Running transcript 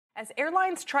As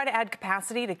airlines try to add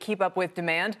capacity to keep up with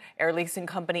demand, air leasing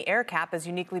company AerCap is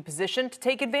uniquely positioned to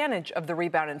take advantage of the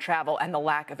rebound in travel and the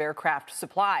lack of aircraft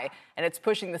supply. And it's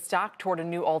pushing the stock toward a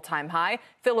new all-time high.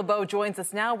 Phil LeBeau joins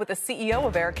us now with the CEO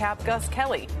of AerCap, Gus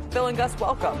Kelly. Phil and Gus,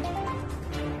 welcome.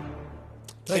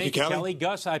 Thank you, Kelly.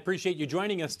 Gus, I appreciate you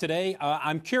joining us today.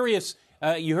 I'm curious,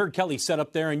 you heard Kelly set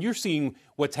up there, and you're seeing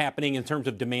what's happening in terms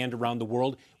of demand around the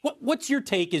world. What's your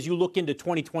take as you look into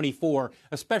 2024,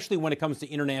 especially when it comes to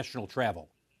international travel?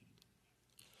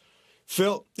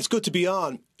 Phil, it's good to be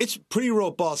on. It's pretty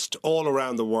robust all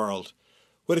around the world.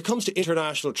 When it comes to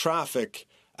international traffic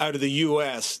out of the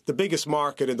U.S., the biggest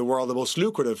market in the world, the most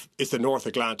lucrative, is the North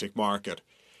Atlantic market.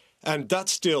 And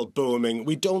that's still booming.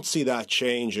 We don't see that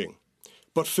changing.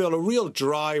 But Phil, a real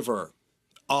driver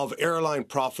of airline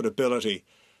profitability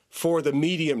for the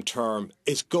medium term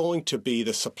is going to be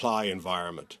the supply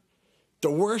environment. The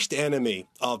worst enemy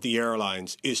of the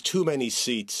airlines is too many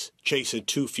seats chasing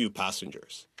too few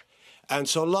passengers. And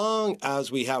so long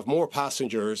as we have more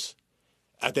passengers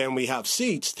than we have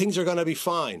seats, things are going to be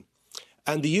fine.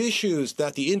 And the issues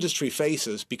that the industry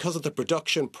faces because of the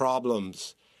production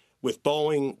problems with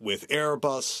Boeing, with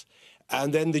Airbus,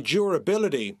 and then the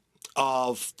durability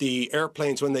of the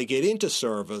airplanes when they get into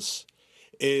service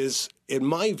is, in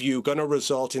my view, going to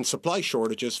result in supply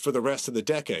shortages for the rest of the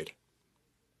decade.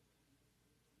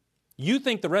 You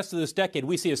think the rest of this decade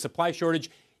we see a supply shortage,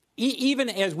 even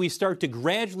as we start to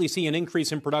gradually see an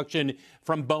increase in production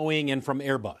from Boeing and from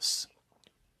Airbus?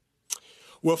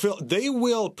 Well, Phil, they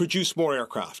will produce more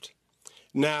aircraft.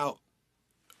 Now,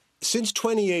 since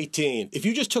 2018, if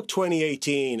you just took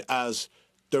 2018 as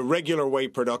the regular way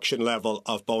production level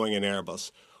of Boeing and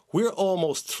Airbus, we're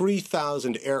almost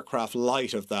 3,000 aircraft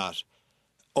light of that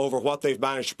over what they've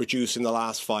managed to produce in the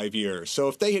last 5 years. So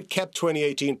if they had kept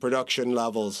 2018 production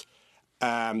levels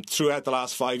throughout the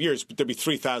last 5 years, there'd be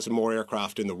 3,000 more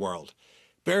aircraft in the world.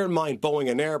 Bear in mind, Boeing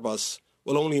and Airbus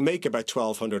will only make about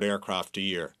 1,200 aircraft a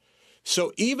year.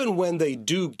 So even when they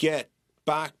do get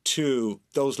back to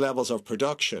those levels of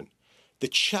production, the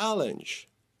challenge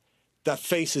that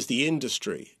faces the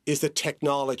industry is the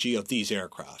technology of these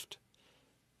aircraft.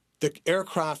 The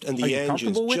aircraft and the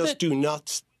engines just do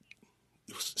not...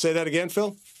 Say that again,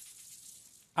 Phil?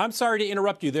 I'm sorry to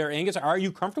interrupt you there, Aengus. Are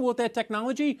you comfortable with that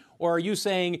technology? Or are you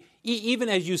saying, even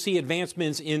as you see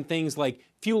advancements in things like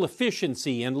fuel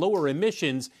efficiency and lower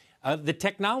emissions, the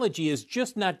technology is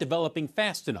just not developing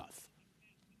fast enough?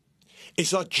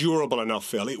 It's not durable enough,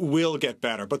 Phil. It will get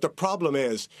better. But the problem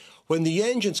is, when the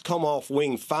engines come off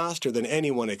wing faster than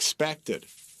anyone expected,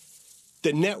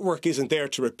 the network isn't there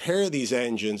to repair these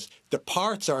engines. The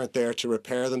parts aren't there to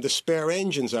repair them. The spare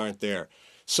engines aren't there.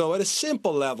 So at a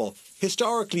simple level,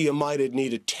 historically you might have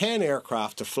needed 10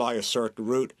 aircraft to fly a certain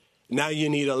route. Now you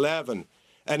need 11.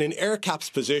 And in AerCap's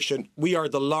position, we are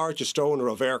the largest owner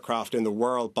of aircraft in the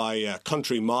world by a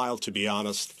country mile, to be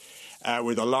honest.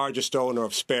 We're the largest owner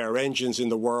of spare engines in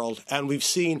the world, and we've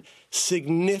seen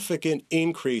significant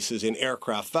increases in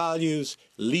aircraft values,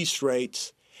 lease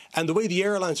rates. And the way the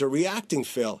airlines are reacting,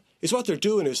 Phil, is what they're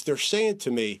doing is they're saying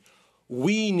to me,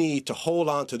 we need to hold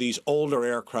on to these older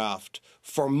aircraft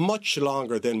for much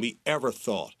longer than we ever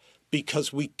thought,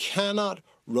 because we cannot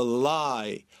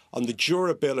rely on the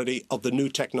durability of the new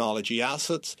technology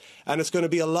assets, and it's going to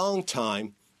be a long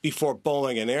time before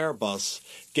Boeing and Airbus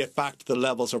get back to the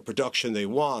levels of production they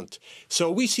want.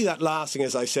 So we see that lasting,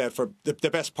 as I said, for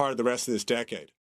the best part of the rest of this decade.